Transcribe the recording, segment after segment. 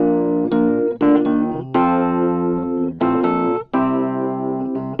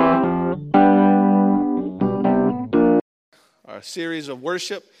series of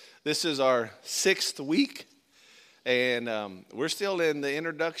worship. This is our 6th week, and we're still in the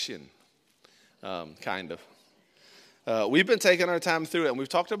introduction, kind of. We've been taking our time through it, and we've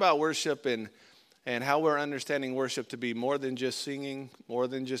talked about worship and how we're understanding worship to be more than just singing, more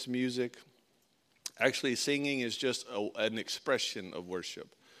than just music. Actually, singing is just an expression of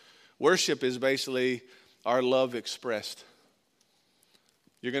worship. Worship is basically our love expressed.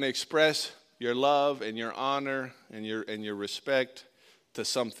 You're going to express your love and your honor and your respect to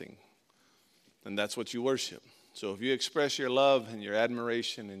something. And that's what you worship. So if you express your love and your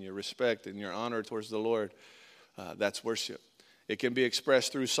admiration and your respect and your honor towards the Lord, that's worship. It can be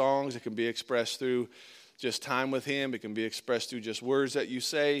expressed through songs. It can be expressed through just time with Him. It can be expressed through just words that you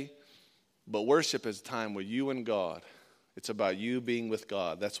say. But worship is time with you and God. It's about you being with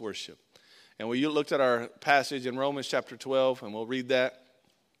God. That's worship. And we looked at our passage in Romans chapter 12, and we'll read that.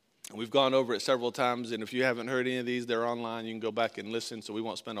 We've gone over it several times, and if you haven't heard any of these, they're online. You can go back and listen, so we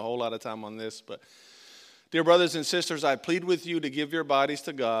won't spend a whole lot of time on this. But, dear brothers and sisters, I plead with you to give your bodies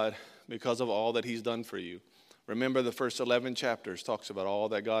to God because of all that He's done for you. Remember, the first 11 chapters talks about all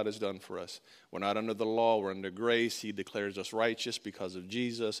that God has done for us. We're not under the law. We're under grace. He declares us righteous because of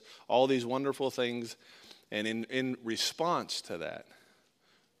Jesus. All these wonderful things. And in response to that,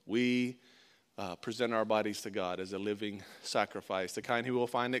 we present our bodies to God as a living sacrifice, the kind He will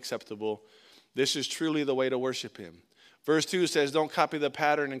find acceptable. This is truly the way to worship Him. Verse 2 says, don't copy the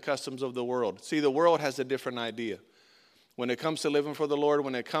pattern and customs of the world. See, the world has a different idea. When it comes to living for the Lord,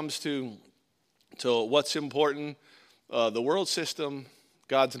 when it comes to what's important, the world system,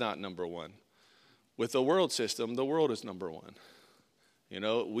 God's not number one. With the world system, the world is number one.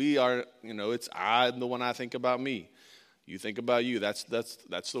 We are, it's I'm the one I think about me. You think about you. That's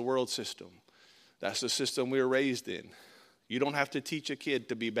the world system. That's the system we were raised in. You don't have to teach a kid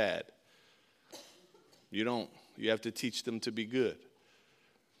to be bad. You don't. You have to teach them to be good.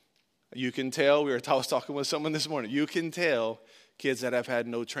 You can tell, I was talking with someone this morning, you can tell kids that have had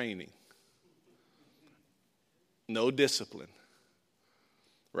no training, no discipline,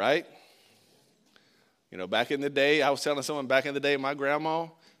 right? Back in the day, I was telling someone back in the day, my grandma,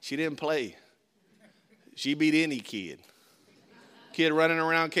 she didn't play. She beat any kid. Kid running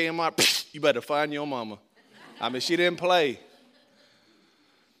around came up, you better find your mama. She didn't play.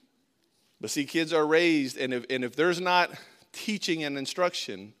 But see, kids are raised, and if there's not teaching and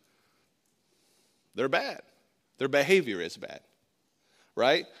instruction, they're bad. Their behavior is bad,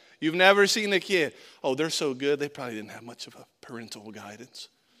 right? You've never seen a kid, they're so good, they probably didn't have much of a parental guidance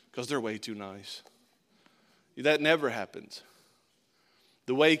because they're way too nice. That never happens.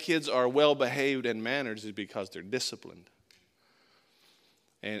 The way kids are well behaved and mannered is because they're disciplined.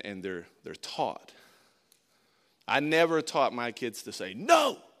 And they're taught. I never taught my kids to say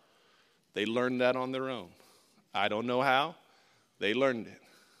no. They learned that on their own. I don't know how. They learned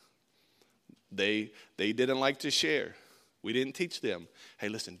it. They didn't like to share. We didn't teach them. Hey,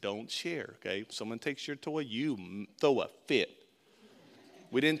 listen, don't share, okay? If someone takes your toy, you throw a fit.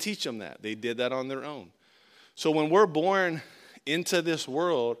 We didn't teach them that. They did that on their own. So when we're born into this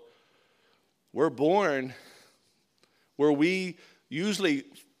world, we're born where we usually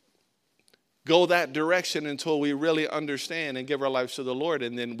go that direction until we really understand and give our lives to the Lord,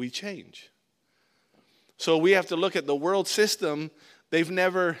 and then we change. So we have to look at the world system. They've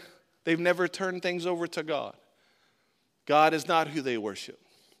never turned things over to God. God is not who they worship.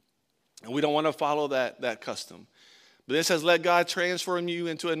 And we don't want to follow that custom. But this says, let God transform you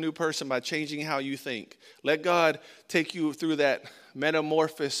into a new person by changing how you think. Let God take you through that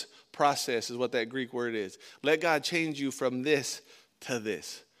metamorphosis process is what that Greek word is. Let God change you from this to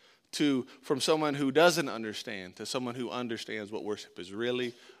this. From someone who doesn't understand to someone who understands what worship is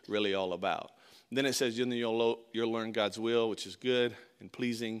really, really all about. And then it says you'll learn God's will, which is good and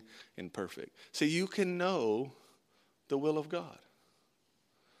pleasing and perfect. So you can know the will of God.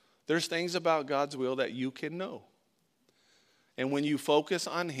 There's things about God's will that you can know. And when you focus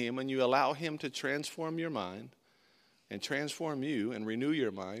on Him and you allow Him to transform your mind and transform you and renew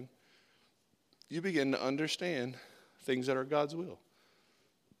your mind, you begin to understand things that are God's will.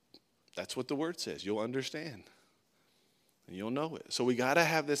 That's what the Word says. You'll understand. And you'll know it. So we got to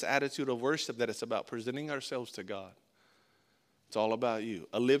have this attitude of worship that it's about presenting ourselves to God. It's all about you.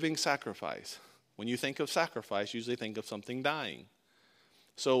 A living sacrifice. When you think of sacrifice, you usually think of something dying.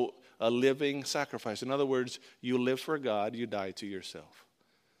 So a living sacrifice. In other words, you live for God, you die to yourself.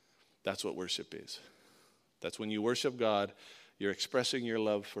 That's what worship is. That's when you worship God, you're expressing your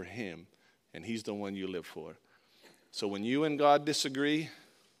love for Him, and He's the one you live for. So when you and God disagree,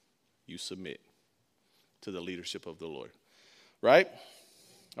 you submit to the leadership of the Lord. Right?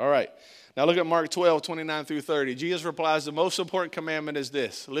 All right. Now look at Mark 12, 29 through 30. Jesus replies, the most important commandment is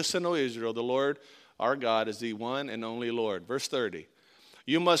this. Listen, O Israel, the Lord our God is the one and only Lord. Verse 30.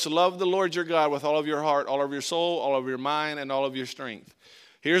 You must love the Lord your God with all of your heart, all of your soul, all of your mind, and all of your strength.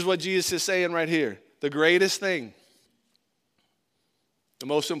 Here's what Jesus is saying right here. The greatest thing, the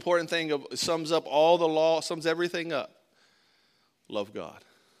most important thing, sums up all the law, sums everything up. Love God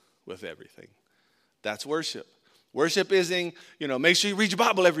with everything. That's worship. Worship isn't, make sure you read your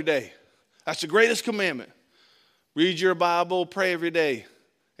Bible every day. That's the greatest commandment. Read your Bible, pray every day,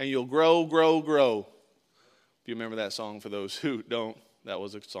 and you'll grow, grow, grow. If you remember that song, for those who don't, that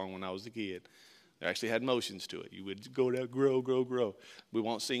was a song when I was a kid. It actually had motions to it. You would go down, grow, grow, grow. We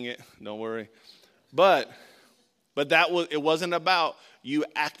won't sing it, don't worry. But it wasn't about you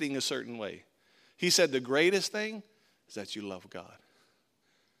acting a certain way. He said the greatest thing is that you love God.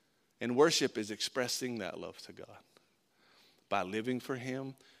 And worship is expressing that love to God by living for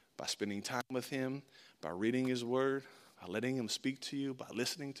him, by spending time with him, by reading his word, by letting him speak to you, by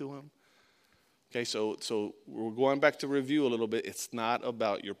listening to him. Okay, so we're going back to review a little bit. It's not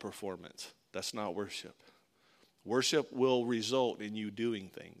about your performance. That's not worship. Worship will result in you doing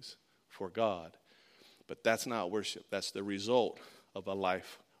things for God, but that's not worship. That's the result of a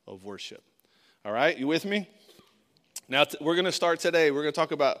life of worship. All right, you with me? Now, we're going to start today. We're going to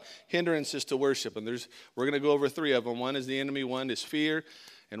talk about hindrances to worship, and we're going to go over 3 of them. One is the enemy, one is fear,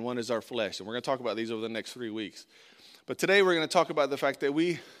 and one is our flesh. And we're going to talk about these over the next 3 weeks. But today we're going to talk about the fact that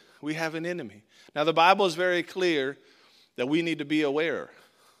we have an enemy. Now, the Bible is very clear that we need to be aware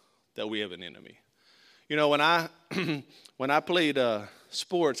that we have an enemy. When I played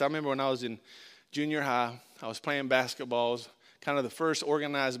sports, I remember when I was in junior high, I was playing basketball. It was kind of the first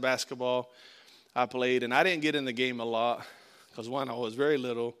organized basketball I played, and I didn't get in the game a lot because, one, I was very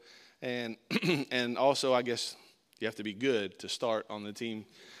little, and also I guess you have to be good to start on the team.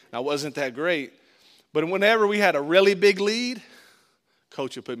 I wasn't that great, but whenever we had a really big lead,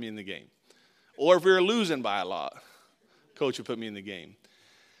 coach would put me in the game. Or if we were losing by a lot, coach would put me in the game.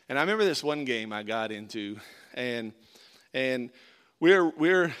 And I remember this one game I got into, and you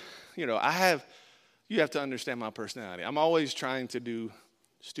have to understand my personality. I'm always trying to do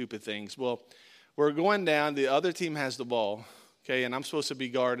stupid things. Well, we're going down. The other team has the ball, okay, and I'm supposed to be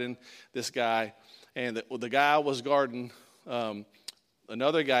guarding this guy. And the guy I was guarding,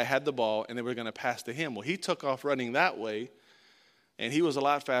 another guy had the ball, and they were going to pass to him. Well, he took off running that way, and he was a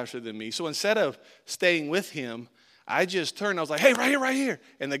lot faster than me. So instead of staying with him, I just turned. I was like, hey, right here.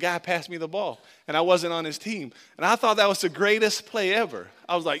 And the guy passed me the ball, and I wasn't on his team. And I thought that was the greatest play ever.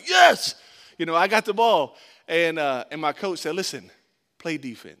 I was like, yes! I got the ball. And my coach said, listen, play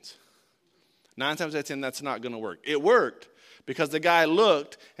defense. 9 times out of 10, that's not going to work. It worked because the guy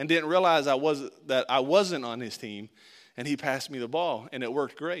looked and didn't realize that I wasn't on his team, and he passed me the ball, and it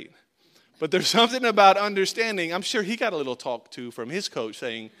worked great. But there's something about understanding. I'm sure he got a little talk to from his coach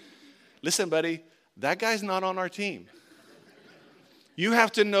saying, listen, buddy, that guy's not on our team. You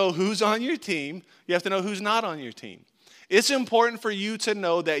have to know who's on your team. You have to know who's not on your team. It's important for you to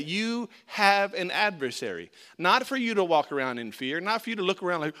know that you have an adversary. Not for you to walk around in fear. Not for you to look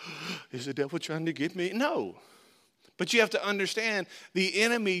around like, is the devil trying to get me? No. But you have to understand the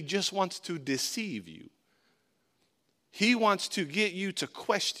enemy just wants to deceive you. He wants to get you to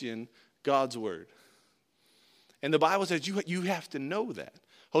question God's word. And the Bible says you have to know that.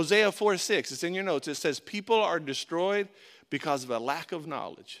 Hosea 4:6, it's in your notes. It says, people are destroyed because of a lack of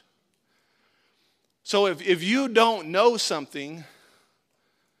knowledge. So if you don't know something,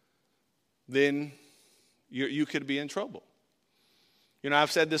 then you could be in trouble.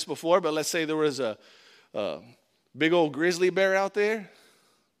 I've said this before, but let's say there was a big old grizzly bear out there,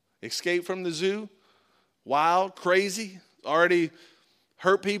 escaped from the zoo, wild, crazy, already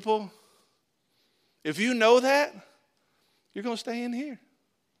hurt people. If you know that, you're going to stay in here.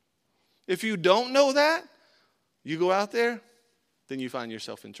 If you don't know that, you go out there, then you find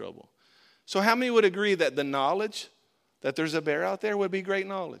yourself in trouble. So how many would agree that the knowledge that there's a bear out there would be great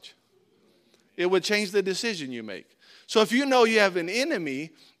knowledge? It would change the decision you make. So if you know you have an enemy,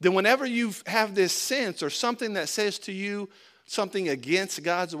 then whenever you have this sense or something that says to you something against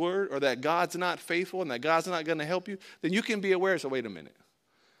God's word or that God's not faithful and that God's not going to help you, then you can be aware. So wait a minute.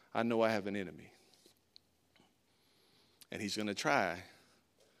 I know I have an enemy. And he's going to try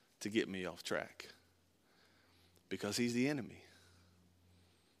to get me off track because he's the enemy.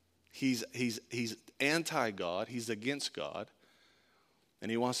 He's anti-God. He's against God.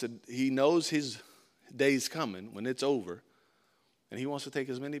 And he knows his day's coming when it's over. And he wants to take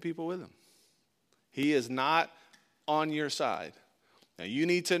as many people with him. He is not on your side. Now you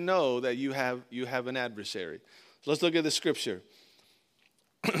need to know that you have an adversary. So let's look at the scripture.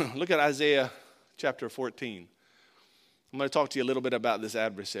 Look at Isaiah chapter 14. I'm going to talk to you a little bit about this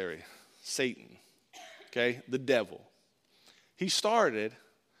adversary, Satan, okay, the devil. He started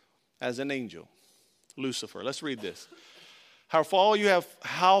as an angel, Lucifer. Let's read this. How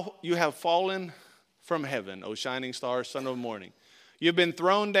you have fallen from heaven, O shining star, son of morning. You've been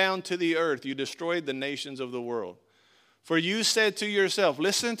thrown down to the earth. You destroyed the nations of the world. For you said to yourself,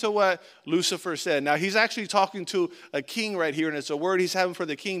 listen to what Lucifer said. Now, he's actually talking to a king right here, and it's a word he's having for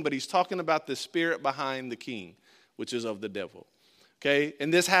the king, but he's talking about the spirit behind the king, which is of the devil. Okay,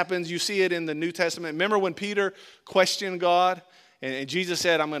 and this happens, you see it in the New Testament. Remember when Peter questioned God, and Jesus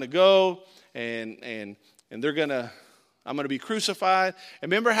said, I'm going to go, and I'm going to be crucified.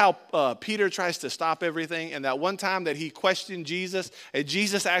 And remember how Peter tries to stop everything? And that one time that he questioned Jesus, and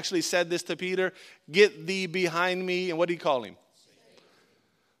Jesus actually said this to Peter, get thee behind me. And what did he call him?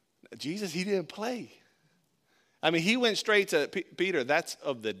 Jesus, he didn't play. I mean, he went straight to Peter, that's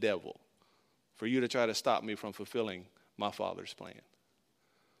of the devil, for you to try to stop me from fulfilling my Father's plan.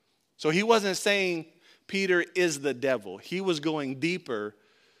 So he wasn't saying Peter is the devil. He was going deeper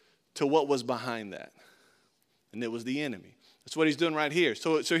to what was behind that. And it was the enemy. That's what he's doing right here.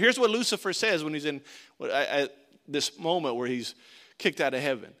 So here's what Lucifer says when he's in at this moment where he's kicked out of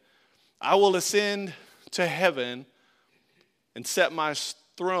heaven. I will ascend to heaven and set my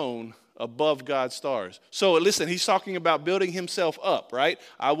throne above God's stars. So listen, he's talking about building himself up, right?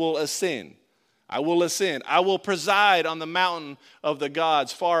 I will ascend. I will ascend. I will preside on the mountain of the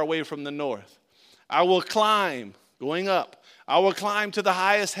gods far away from the north. I will climb, going up. I will climb to the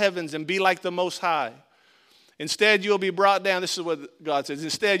highest heavens and be like the Most High. Instead, you'll be brought down. This is what God says.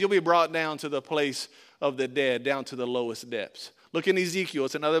 Instead, you'll be brought down to the place of the dead, down to the lowest depths. Look in Ezekiel.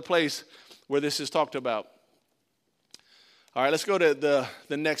 It's another place where this is talked about. All right, let's go to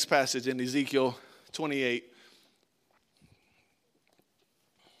the next passage in Ezekiel 28.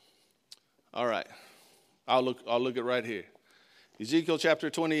 All right, I'll look at right here. Ezekiel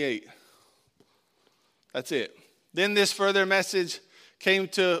chapter 28. That's it. Then this further message came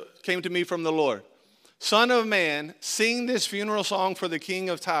to me from the Lord. Son of man, sing this funeral song for the king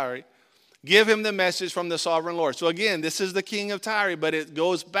of Tyre. Give him the message from the sovereign Lord. So again, this is the king of Tyre, but it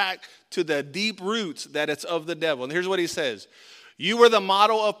goes back to the deep roots that it's of the devil. And here's what he says. You were the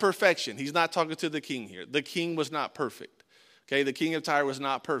model of perfection. He's not talking to the king here. The king was not perfect. Okay, the king of Tyre was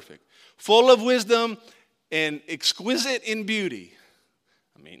not perfect. Full of wisdom and exquisite in beauty.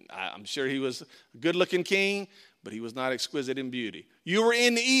 I mean, I'm sure he was a good-looking king, but he was not exquisite in beauty. You were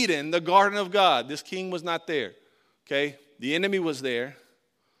in Eden, the garden of God. This king was not there. Okay, the enemy was there.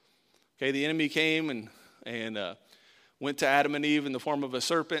 Okay, the enemy came and went to Adam and Eve in the form of a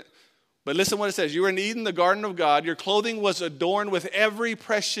serpent. But listen what it says. You were in Eden, the garden of God. Your clothing was adorned with every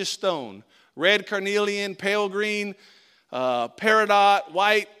precious stone. Red carnelian, pale green, peridot,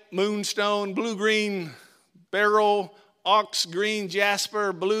 white moonstone, blue-green beryl, ox green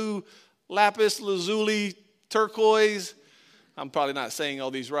jasper, blue lapis lazuli, turquoise. I'm probably not saying all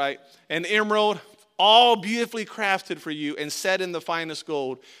these right. And emerald, all beautifully crafted for you and set in the finest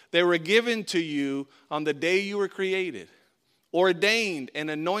gold. They were given to you on the day you were created, ordained and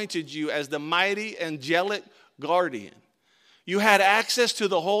anointed you as the mighty angelic guardian. You had access to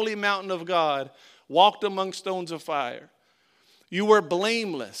the holy mountain of God, walked among stones of fire. You were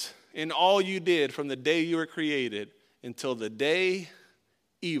blameless in all you did from the day you were created until the day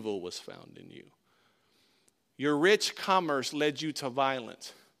evil was found in you. Your rich commerce led you to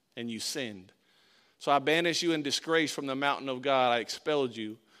violence, and you sinned. So I banished you in disgrace from the mountain of God. I expelled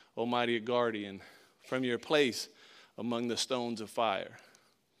you, Almighty Guardian, from your place among the stones of fire.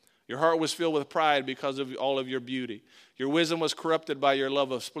 Your heart was filled with pride because of all of your beauty. Your wisdom was corrupted by your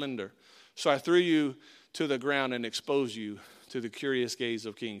love of splendor. So I threw you to the ground and exposed you to the curious gaze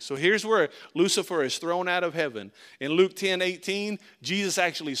of kings. So here's where Lucifer is thrown out of heaven. In Luke 10:18, Jesus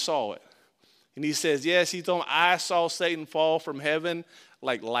actually saw it. And he says, yes, he told him, I saw Satan fall from heaven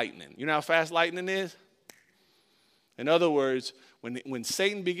like lightning. You know how fast lightning is? In other words, when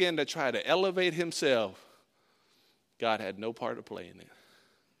Satan began to try to elevate himself, God had no part to play in it.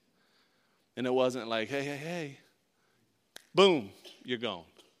 And it wasn't like, hey, boom, you're gone.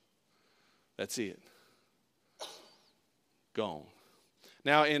 That's it. Gone.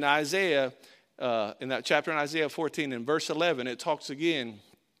 Now in Isaiah, in that chapter in Isaiah 14, in verse 11, it talks again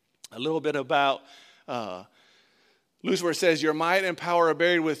a little bit about Lucifer says, your might and power are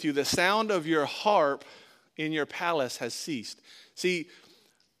buried with you. The sound of your harp in your palace has ceased. See,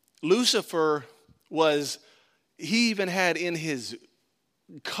 Lucifer he even had in his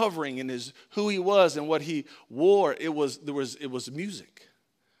covering, in his who he was and what he wore, it was music.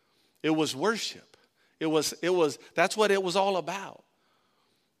 It was worship. It was that's what it was all about.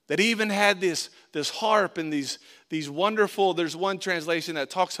 that he even had this harp and these wonderful, there's one translation that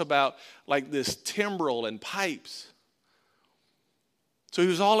talks about like this timbrel and pipes. So he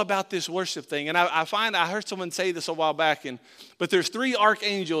was all about this worship thing. And I heard someone say this a while back, but there's 3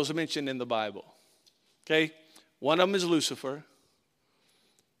 archangels mentioned in the Bible. Okay? One of them is Lucifer.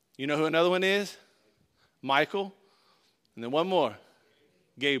 You know who another one is? Michael. And then one more,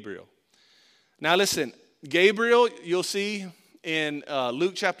 Gabriel. Now listen, Gabriel, you'll see in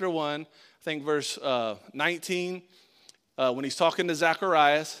Luke chapter 1, I think verse 19, when he's talking to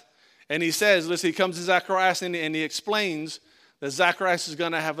Zacharias. And he says, listen, he comes to Zacharias and he explains that Zacharias is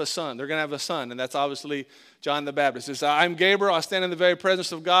going to have a son. They're going to have a son, and that's obviously John the Baptist. He says, I'm Gabriel. I stand in the very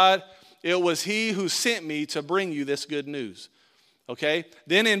presence of God. It was he who sent me to bring you this good news. Okay?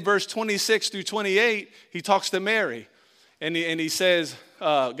 Then in verse 26 through 28, he talks to Mary. And he says,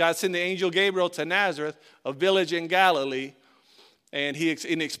 God sent the angel Gabriel to Nazareth, a village in Galilee. And he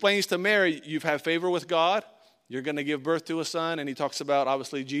explains to Mary, you've had favor with God. You're going to give birth to a son. And he talks about,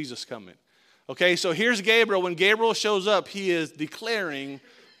 obviously, Jesus coming. Okay, so here's Gabriel. When Gabriel shows up, he is declaring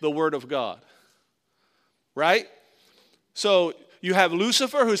the word of God. Right? So you have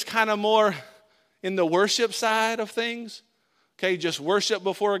Lucifer, who's kind of more in the worship side of things. Okay, just worship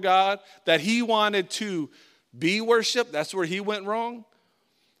before God. That he wanted to be worshiped. That's where he went wrong.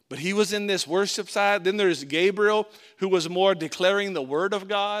 But he was in this worship side. Then there's Gabriel, who was more declaring the word of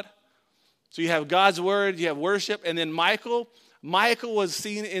God. So you have God's word, you have worship. And then Michael was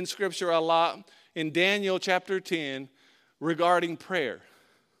seen in Scripture a lot in Daniel chapter 10 regarding prayer.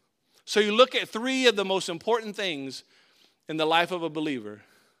 So you look at 3 of the most important things in the life of a believer.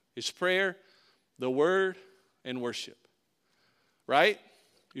 It's prayer, the word, and worship. Right?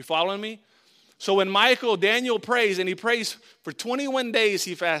 You following me? So when Daniel prays, and he prays for 21 days,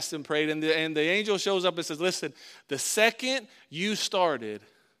 he fasted and prayed, and the angel shows up and says, listen, the second you started,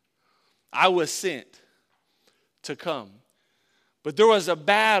 I was sent to come. But there was a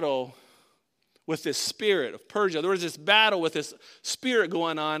battle with this spirit of Persia. There was this battle with this spirit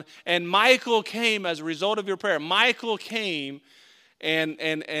going on. And Michael came as a result of your prayer. Michael came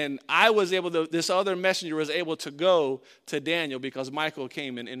and I was able to, this other messenger was able to go to Daniel because Michael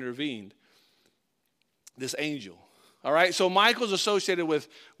came and intervened. This angel. All right, so Michael's associated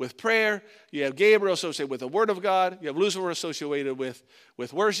with prayer. You have Gabriel associated with the word of God. You have Lucifer associated with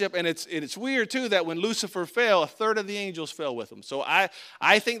worship. And it's weird, too, that when Lucifer fell, 1/3 of the angels fell with him. So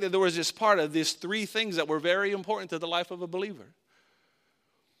I think that there was this part of these 3 things that were very important to the life of a believer.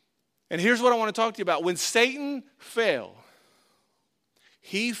 And here's what I want to talk to you about. When Satan fell,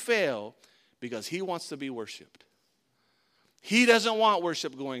 he fell because he wants to be worshiped. He doesn't want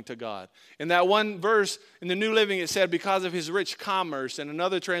worship going to God. In that one verse in the New Living, it said, because of his rich commerce. And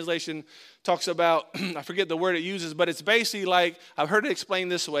another translation talks about, I forget the word it uses, but it's basically like, I've heard it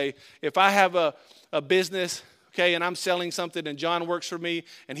explained this way. If I have a business, okay, and I'm selling something and John works for me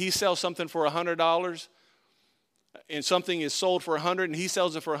and he sells something for $100 and something is sold for $100 and he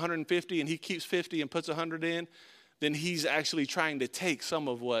sells it for $150 and he keeps $50 and puts $100 in, then he's actually trying to take some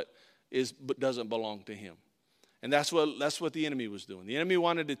of what doesn't belong to him. And that's what the enemy was doing. The enemy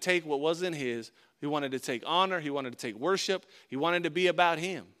wanted to take what wasn't his. He wanted to take honor. He wanted to take worship. He wanted to be about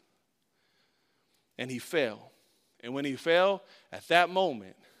him. And he fell. And when he fell, at that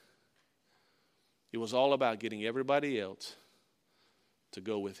moment, it was all about getting everybody else to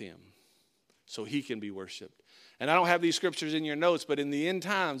go with him so he can be worshiped. And I don't have these scriptures in your notes, but in the end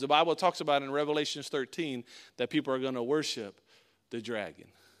times, the Bible talks about in Revelation 13 that people are going to worship the dragon.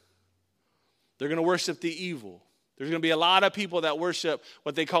 They're going to worship the evil. There's going to be a lot of people that worship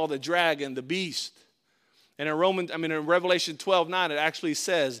what they call the dragon, the beast. And in Revelation 12:9, it actually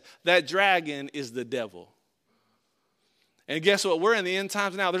says that dragon is the devil. And guess what? We're in the end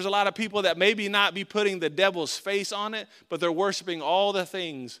times now. There's a lot of people that maybe not be putting the devil's face on it, but they're worshiping all the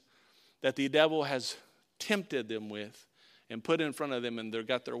things that the devil has tempted them with and put in front of them, and they've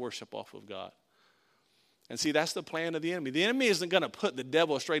got their worship off of God. And see, that's the plan of the enemy. The enemy isn't going to put the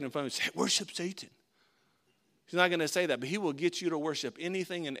devil straight in front of you and say, worship Satan. He's not going to say that, but he will get you to worship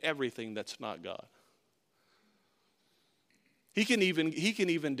anything and everything that's not God. He can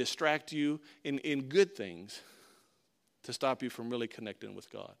even distract you in good things to stop you from really connecting with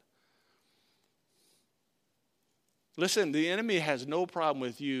God. Listen, the enemy has no problem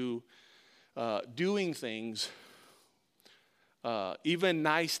with you doing things, even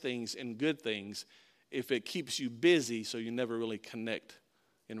nice things and good things, if it keeps you busy so you never really connect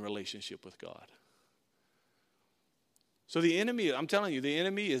in relationship with God. So the enemy, I'm telling you, the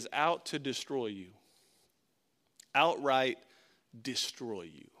enemy is out to destroy you. Outright destroy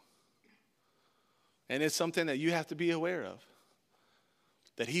you. And it's something that you have to be aware of.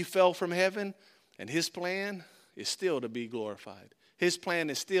 that he fell from heaven, and his plan is still to be glorified. His plan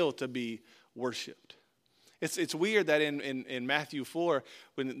is still to be worshiped. It's weird that in Matthew 4,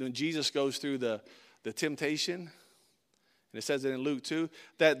 when Jesus goes through the temptation, and it says it in Luke 2,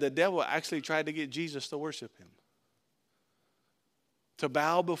 that the devil actually tried to get Jesus to worship him, to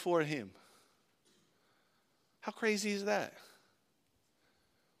bow before him. How crazy is that?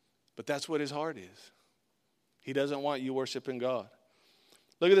 But that's what his heart is. He doesn't want you worshiping God.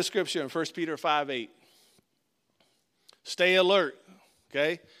 Look at the scripture in 1 Peter 5:8. Stay alert,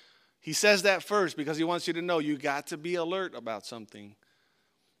 okay? He says that first because he wants you to know you got to be alert about something.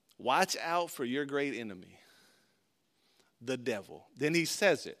 Watch out for your great enemy, the devil. Then he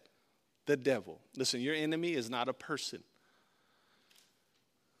says it, the devil. Listen, your enemy is not a person.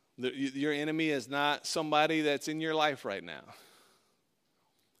 Your enemy is not somebody that's in your life right now.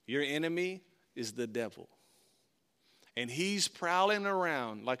 Your enemy is the devil. And he's prowling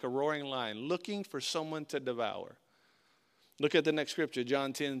around like a roaring lion, looking for someone to devour. Look at the next scripture,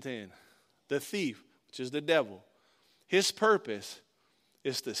 John 10:10. The thief, which is the devil, his purpose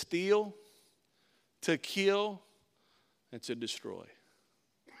is to steal, to kill, and to destroy.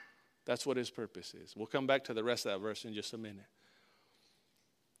 That's what his purpose is. We'll come back to the rest of that verse in just a minute.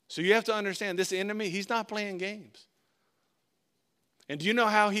 So you have to understand, this enemy, he's not playing games. And do you know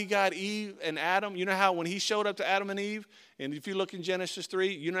how he got Eve and Adam? You know how when he showed up to Adam and Eve, and if you look in Genesis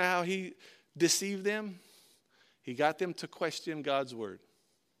 3, you know how he deceived them? He got them to question God's word.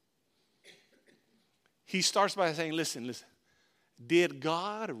 He starts by saying, listen, did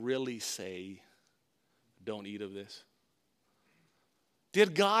God really say, don't eat of this?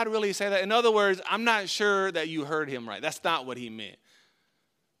 Did God really say that? In other words, I'm not sure that you heard him right. That's not what he meant.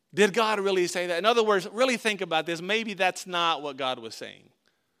 Did God really say that? In other words, really think about this. Maybe that's not what God was saying.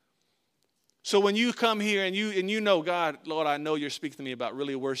 So when you come here and you know, God, Lord, I know you're speaking to me about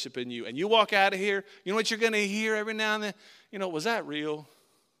really worshiping you. And you walk out of here, you know what you're going to hear every now and then? Was that real?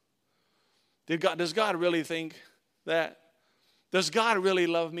 Does God really think that? Does God really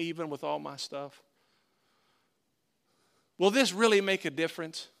love me even with all my stuff? Will this really make a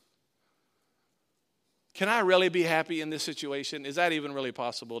difference? Can I really be happy in this situation? Is that even really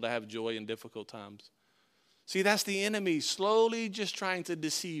possible to have joy in difficult times? See, that's the enemy slowly just trying to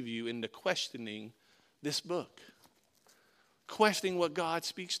deceive you into questioning this book, questioning what God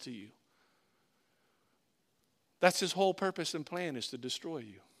speaks to you. That's his whole purpose and plan, is to destroy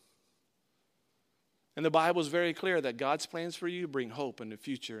you. And the Bible is very clear that God's plans for you bring hope in the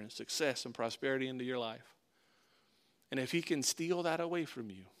future and success and prosperity into your life. And if he can steal that away from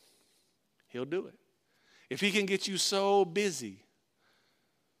you, he'll do it. If he can get you so busy.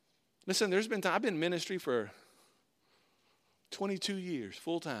 Listen, there's been time, I've been in ministry for 22 years,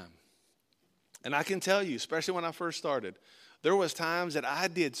 full time. And I can tell you, especially when I first started, there was times that I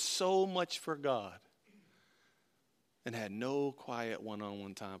did so much for God and had no quiet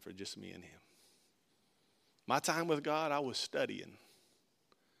one-on-one time for just me and him. My time with God, I was studying.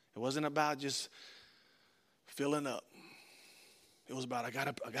 It wasn't about just filling up. It was about, I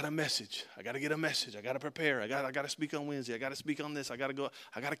got a message. I got to get a message. I got to prepare. I got to speak on Wednesday. I got to speak on this. I got to go.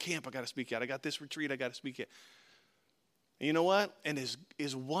 I got to camp. I got to speak at. I got this retreat. I got to speak at. And you know what? And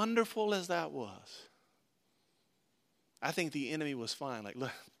as wonderful as that was, I think the enemy was fine. Like,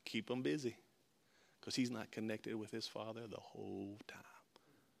 look, keep him busy, because he's not connected with his Father the whole time.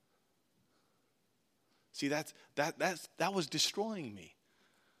 See, that was destroying me.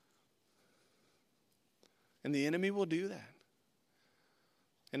 And the enemy will do that.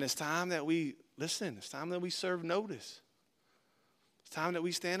 And it's time that we listen. It's time that we serve notice. It's time that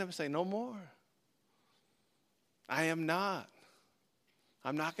we stand up and say, no more. I'm not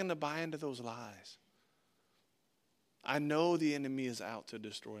going to buy into those lies. I know the enemy is out to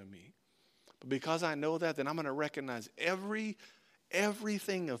destroy me. But because I know that, then I'm going to recognize everything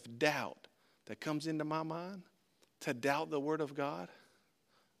of doubt that comes into my mind, to doubt the word of God.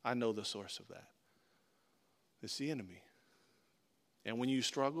 I know the source of that. It's the enemy. And when you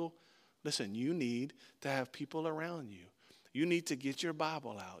struggle, listen, you need to have people around you. You need to get your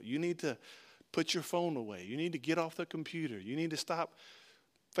Bible out. You need to put your phone away. You need to get off the computer. You need to stop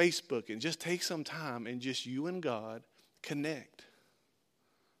Facebook and just take some time and just you and God connect.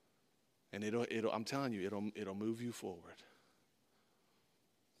 And I'm telling you, it'll move you forward.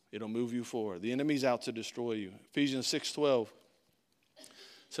 It'll move you forward. The enemy's out to destroy you. Ephesians 6:12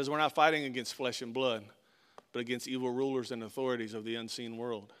 says we're not fighting against flesh and blood, but against evil rulers and authorities of the unseen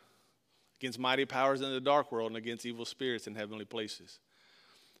world, against mighty powers in the dark world, and against evil spirits in heavenly places.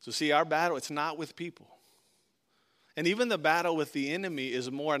 So see, our battle, it's not with people. And even the battle with the enemy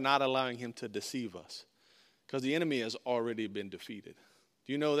is more not allowing him to deceive us, because the enemy has already been defeated.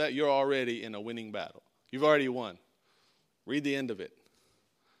 Do you know that? You're already in a winning battle. You've already won. Read the end of it.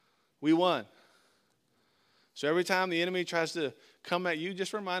 We won. So every time the enemy tries to come at you,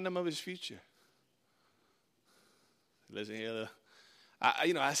 just remind him of his future. Listen here.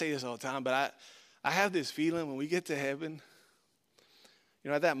 I say this all the time, but I have this feeling when we get to heaven,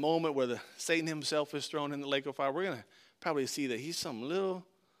 at that moment where Satan himself is thrown in the lake of fire, we're going to probably see that he's some little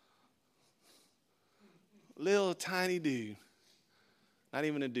tiny dude. Not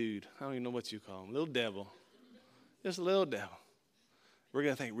even a dude. I don't even know what you call him. Little devil. Just a little devil. We're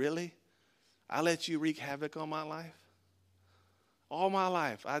going to think, really? I let you wreak havoc on my life? All my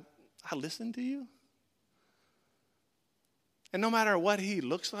life. I listened to you? And no matter what he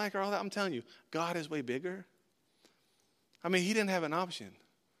looks like or all that, I'm telling you, God is way bigger. I mean, he didn't have an option.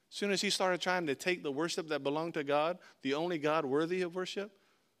 As soon as he started trying to take the worship that belonged to God, the only God worthy of worship,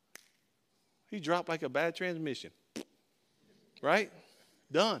 he dropped like a bad transmission. Right?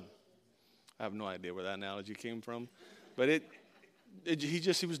 Done. I have no idea where that analogy came from. But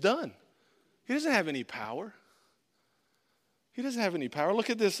he was done. He doesn't have any power. He doesn't have any power. Look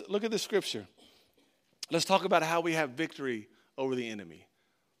at this scripture. Let's talk about how we have victory over the enemy.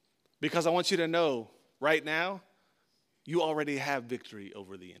 Because I want you to know right now, you already have victory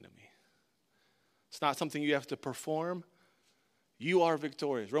over the enemy. It's not something you have to perform. You are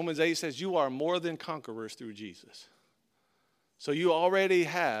victorious. Romans 8 says you are more than conquerors through Jesus. So you already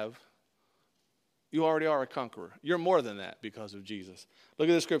are a conqueror. You're more than that because of Jesus. Look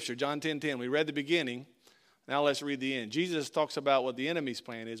at the scripture, John 10:10. We read the beginning. Now let's read the end. Jesus talks about what the enemy's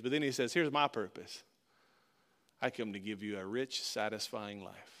plan is, but then he says, here's my purpose. I come to give you a rich, satisfying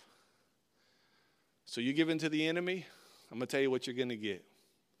life. So you give in to the enemy, I'm going to tell you what you're going to get.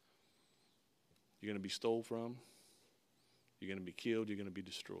 You're going to be stole from. You're going to be killed. You're going to be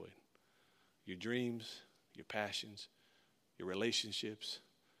destroyed. Your dreams, your passions, your relationships,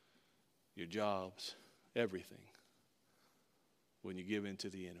 your jobs, everything, when you give in to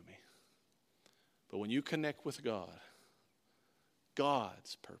the enemy. But when you connect with God,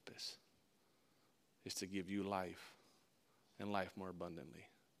 God's purpose is to give you life and life more abundantly.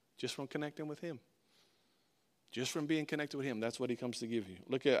 Just from connecting with him. Just from being connected with him. That's what he comes to give you.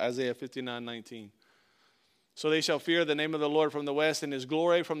 Look at Isaiah 59:19. So they shall fear the name of the Lord from the west and his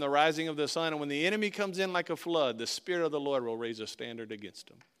glory from the rising of the sun. And when the enemy comes in like a flood, the Spirit of the Lord will raise a standard against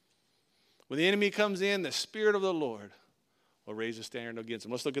him. When the enemy comes in, the Spirit of the Lord will raise a standard against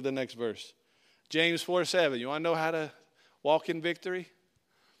him. Let's look at the next verse. James 4:7. You want to know how to walk in victory?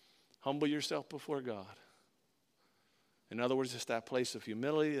 Humble yourself before God. In other words, it's that place of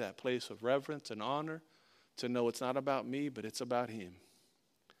humility, that place of reverence and honor, to know it's not about me, but it's about him.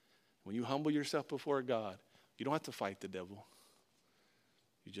 When you humble yourself before God, you don't have to fight the devil.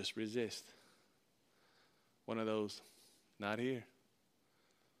 You just resist. One of those, not here.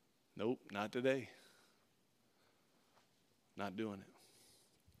 Nope, not today. Not doing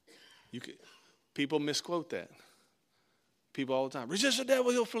it. People misquote that. People all the time, resist the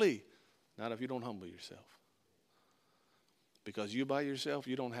devil, he'll flee. Not if you don't humble yourself. Because you by yourself,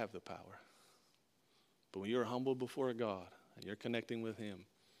 you don't have the power. But when you're humble before God and you're connecting with him,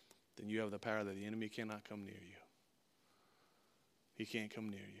 then you have the power that the enemy cannot come near you. He can't come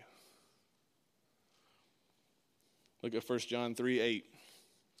near you. Look at 1 John 3:8.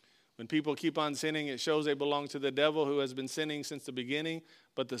 When people keep on sinning, it shows they belong to the devil who has been sinning since the beginning.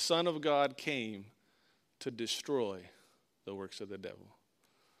 But the Son of God came to destroy the works of the devil.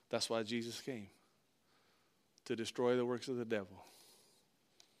 That's why Jesus came. To destroy the works of the devil.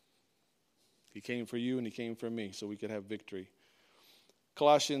 He came for you and he came for me so we could have victory.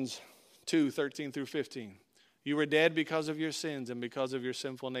 Colossians 2:13 through 15. You were dead because of your sins and because of your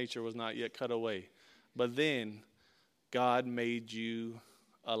sinful nature was not yet cut away. But then God made you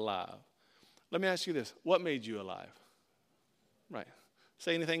alive. Let me ask you this. What made you alive? Right.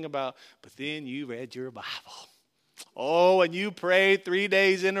 Say anything about, but then you read your Bible. Oh, and you prayed 3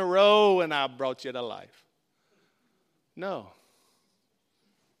 days in a row and I brought you to life. No.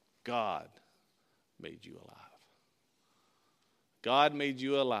 God made you alive. God made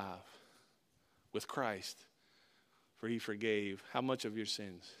you alive with Christ, for he forgave how much of your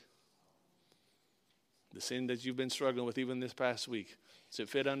sins? The sin that you've been struggling with even this past week. Does it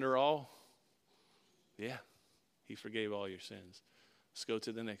fit under all? Yeah. He forgave all your sins. Let's go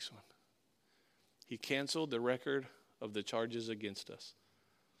to the next one. He canceled the record of the charges against us.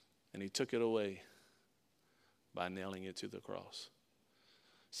 And he took it away by nailing it to the cross.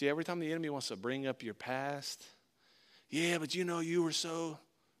 See, every time the enemy wants to bring up your past, yeah, but you were so.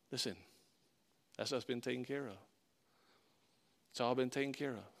 Listen, that's what's been taken care of. It's all been taken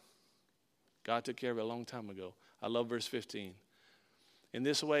care of. God took care of it a long time ago. I love verse 15. In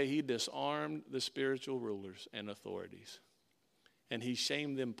this way, he disarmed the spiritual rulers and authorities, and he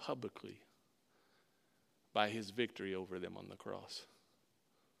shamed them publicly by his victory over them on the cross.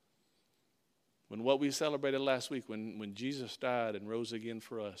 When what we celebrated last week, when Jesus died and rose again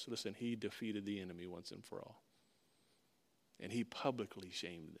for us, listen, he defeated the enemy once and for all. And he publicly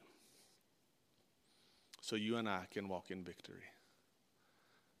shamed them. So you and I can walk in victory.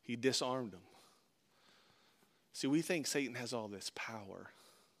 He disarmed them. See, we think Satan has all this power.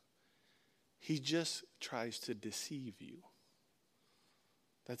 He just tries to deceive you.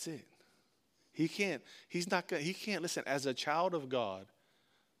 That's it. He can't, listen, as a child of God,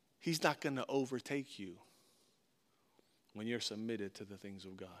 he's not going to overtake you when you're submitted to the things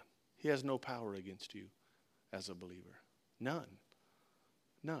of God. He has no power against you as a believer. None.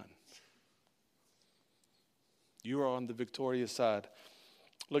 You are on the victorious side.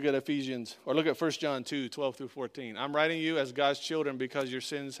 Look at look at 1 John 2, 12 through 14. I'm writing you as God's children because your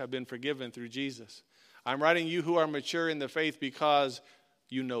sins have been forgiven through Jesus. I'm writing you who are mature in the faith because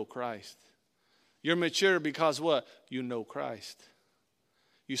you know Christ. You're mature because what? You know Christ.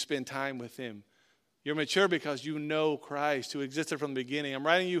 You spend time with him. You're mature because you know Christ who existed from the beginning. I'm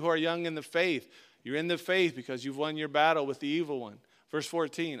writing you who are young in the faith. You're in the faith because you've won your battle with the evil one. Verse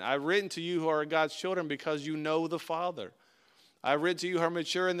 14, I've written to you who are God's children because you know the Father. I've written to you who are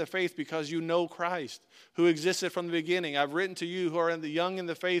mature in the faith because you know Christ who existed from the beginning. I've written to you who are young in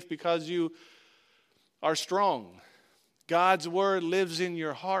the faith because you are strong. God's word lives in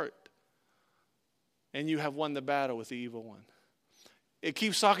your heart and you have won the battle with the evil one. It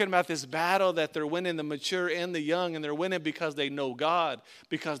keeps talking about this battle that they're winning, the mature and the young, and they're winning because they know God,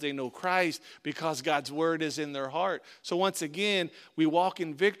 because they know Christ, because God's word is in their heart. So once again, we walk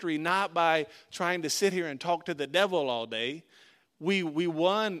in victory not by trying to sit here and talk to the devil all day. We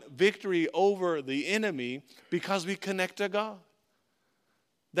won victory over the enemy because we connect to God.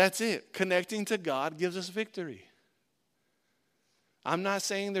 That's it. Connecting to God gives us victory. I'm not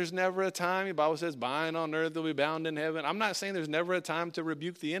saying there's never a time, the Bible says, bind on earth will be bound in heaven. I'm not saying there's never a time to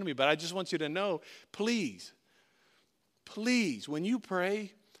rebuke the enemy, but I just want you to know, please, when you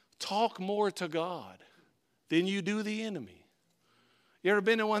pray, talk more to God than you do the enemy. You ever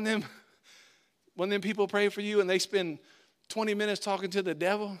been in one of them people pray for you and they spend 20 minutes talking to the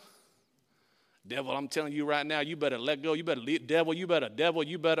devil? Devil, I'm telling you right now, you better let go. You better leave. Devil, you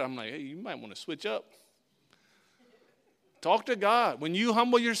better. I'm like, hey, you might want to switch up. Talk to God. When you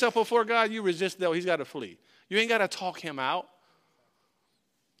humble yourself before God, you resist the devil. He's got to flee. You ain't got to talk him out.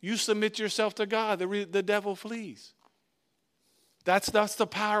 You submit yourself to God. The devil flees. That's the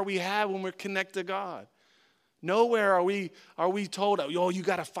power we have when we're connected to God. Nowhere are we told, oh, you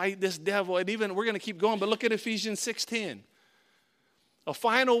got to fight this devil. And even we're going to keep going, but look at Ephesians 6:10. A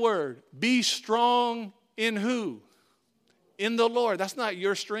final word. Be strong in who? In the Lord. That's not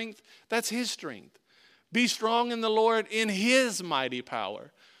your strength. That's his strength. Be strong in the Lord in his mighty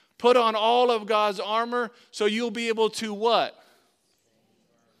power. Put on all of God's armor so you'll be able to what?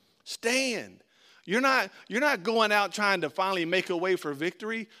 Stand. You're not going out trying to finally make a way for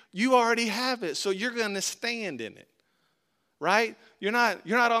victory. You already have it, so you're going to stand in it. Right? You're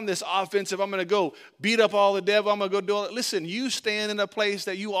not on this offensive, I'm going to go beat up all the devil, I'm going to go do it. Listen, you stand in a place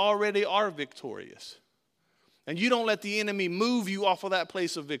that you already are victorious. And you don't let the enemy move you off of that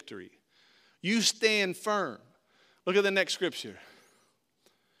place of victory. You stand firm. Look at the next scripture.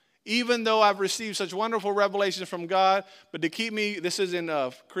 Even though I've received such wonderful revelations from God, but to keep me, this is in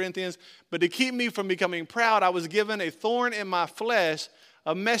Corinthians, but to keep me from becoming proud, I was given a thorn in my flesh,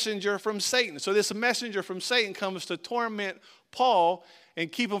 a messenger from Satan. So this messenger from Satan comes to torment Paul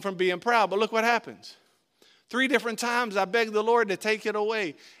and keep him from being proud. But look what happens. 3 different times I begged the Lord to take it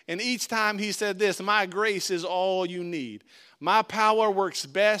away. And each time he said this, my grace is all you need. My power works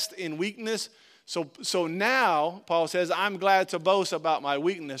best in weakness. So now, Paul says, I'm glad to boast about my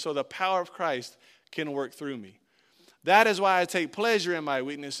weakness so the power of Christ can work through me. That is why I take pleasure in my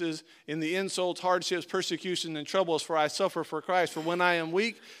weaknesses, in the insults, hardships, persecution, and troubles, for I suffer for Christ. For when I am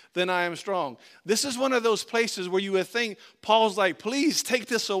weak, then I am strong. This is one of those places where you would think, Paul's like, please take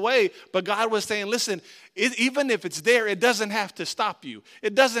this away. But God was saying, listen, even if it's there, it doesn't have to stop you.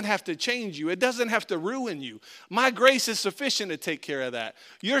 It doesn't have to change you. It doesn't have to ruin you. My grace is sufficient to take care of that.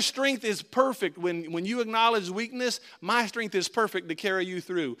 Your strength is perfect. When you acknowledge weakness, my strength is perfect to carry you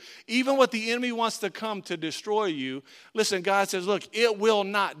through. Even what the enemy wants to come to destroy you, listen, God says, look, it will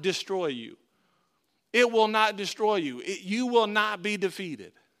not destroy you. It will not destroy you. You will not be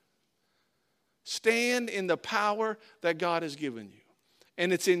defeated. Stand in the power that God has given you.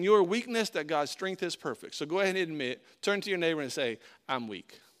 And it's in your weakness that God's strength is perfect. So go ahead and admit, turn to your neighbor and say, I'm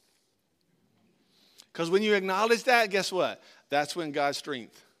weak. Because when you acknowledge that, guess what? That's when God's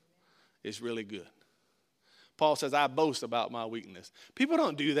strength is really good. Paul says, I boast about my weakness. People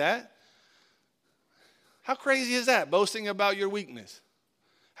don't do that. How crazy is that, boasting about your weakness?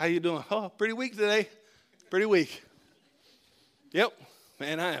 How you doing? Oh, pretty weak today. Pretty weak. Yep.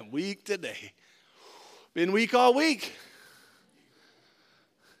 Man, I am weak today. Been weak all week.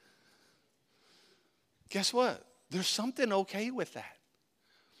 Guess what? There's something okay with that.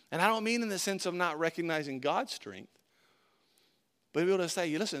 And I don't mean in the sense of not recognizing God's strength, but be able to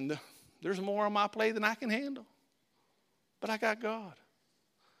say, listen, there's more on my plate than I can handle. But I got God.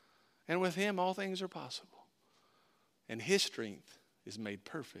 And with him, all things are possible. And his strength is made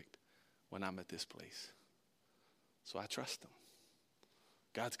perfect when I'm at this place. So I trust him.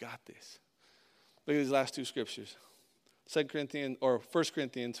 God's got this. Look at these last two scriptures. 1 Corinthians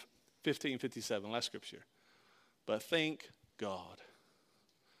 15:57, last scripture. But thank God,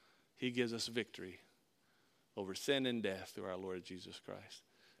 he gives us victory over sin and death through our Lord Jesus Christ.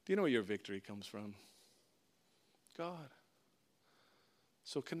 Do you know where your victory comes from? God.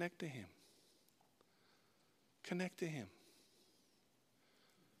 So connect to him. Connect to him.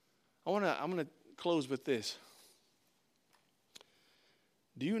 I'm going to close with this.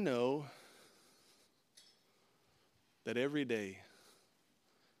 Do you know that every day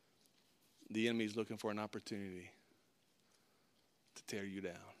the enemy is looking for an opportunity to tear you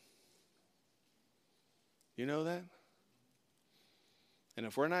down? You know that? And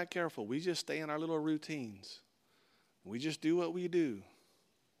if we're not careful, we just stay in our little routines. We just do what we do.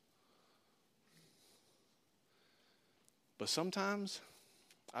 But sometimes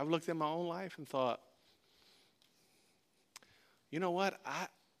I've looked at my own life and thought, you know what?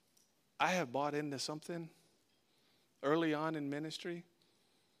 I have bought into something early on in ministry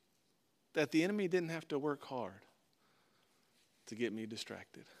that the enemy didn't have to work hard to get me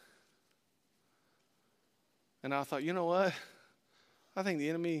distracted. And I thought, you know what? I think the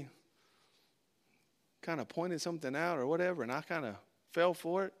enemy kind of pointed something out or whatever, and I kind of fell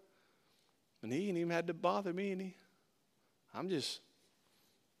for it. And he ain't even had to bother me, and I'm just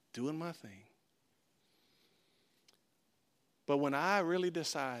doing my thing. But when I really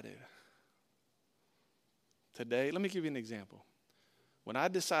decided today, let me give you an example. When I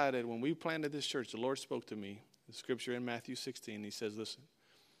decided, when we planted this church, the Lord spoke to me. The scripture in Matthew 16, he says, listen,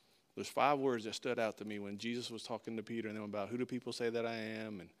 there's 5 words that stood out to me when Jesus was talking to Peter and them about who do people say that I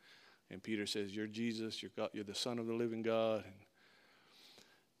am? And Peter says, you're Jesus, you're God, you're the Son of the living God.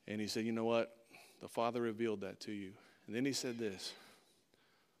 And he said, you know what? The Father revealed that to you. And then he said this,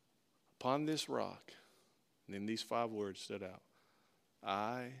 upon this rock, and then these 5 words stood out,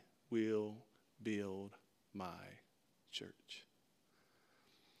 I will build my church.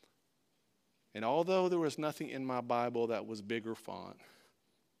 And although there was nothing in my Bible that was bigger font,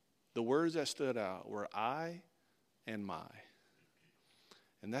 the words that stood out were I and my.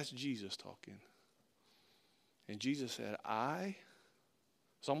 And that's Jesus talking. And Jesus said,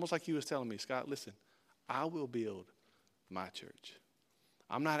 it's almost like he was telling me, Scott, listen, I will build my church.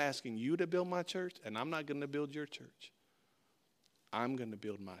 I'm not asking you to build my church, and I'm not going to build your church. I'm going to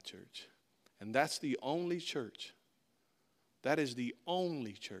build my church. And that's the only church. That is the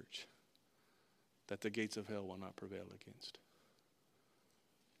only church that the gates of hell will not prevail against.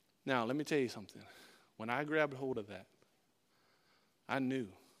 Now, let me tell you something. When I grabbed hold of that, I knew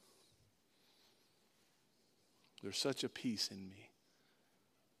there's such a peace in me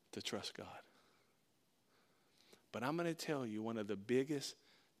to trust God. But I'm going to tell you one of the biggest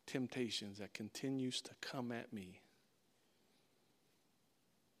temptations that continues to come at me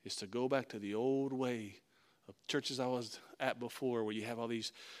is to go back to the old way of churches I was at before, where you have all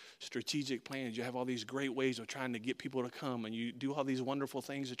these strategic plans. You have all these great ways of trying to get people to come, and you do all these wonderful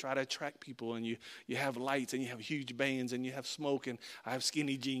things to try to attract people, and you have lights, and you have huge bands, and you have smoke, and I have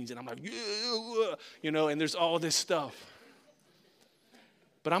skinny jeans, and I'm like, and there's all this stuff.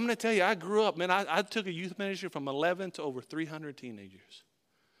 But I'm going to tell you, I grew up, man, I took a youth ministry from 11 to over 300 teenagers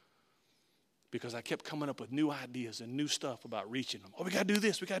because I kept coming up with new ideas and new stuff about reaching them. Oh, we got to do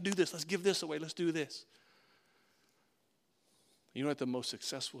this. We got to do this. Let's give this away. Let's do this. You know what the most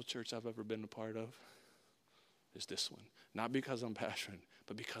successful church I've ever been a part of is this one. Not because I'm passionate,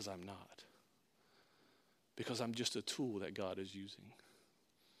 but because I'm not. Because I'm just a tool that God is using.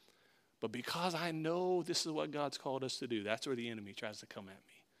 But because I know this is what God's called us to do, that's where the enemy tries to come at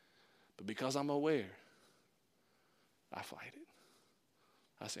me. But because I'm aware, I fight it.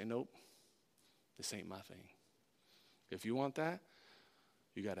 I say, nope, this ain't my thing. If you want that,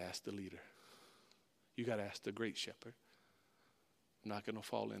 you got to ask the leader. You got to ask the great shepherd. I'm not going to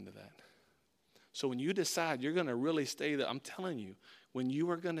fall into that. So when you decide you're going to really stay there, I'm telling you, when you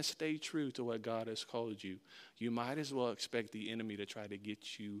are going to stay true to what God has called you, you might as well expect the enemy to try to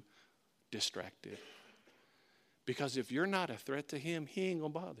get you distracted. Because if you're not a threat to him, he ain't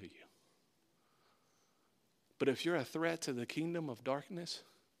going to bother you. But if you're a threat to the kingdom of darkness,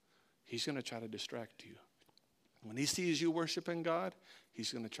 he's going to try to distract you. When he sees you worshiping God,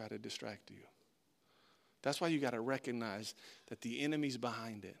 he's going to try to distract you. That's why you got to recognize that the enemy's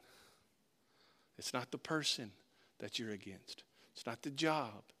behind it. It's not the person that you're against. It's not the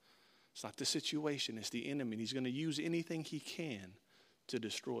job. It's not the situation. It's the enemy. And he's going to use anything he can to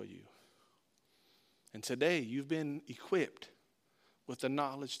destroy you. And today, you've been equipped with the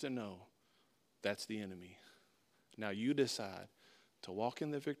knowledge to know that's the enemy. Now you decide to walk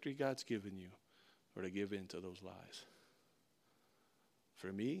in the victory God's given you or to give in to those lies.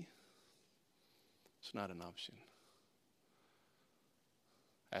 For me, it's not an option.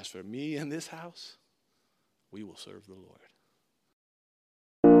 As for me and this house, we will serve the Lord.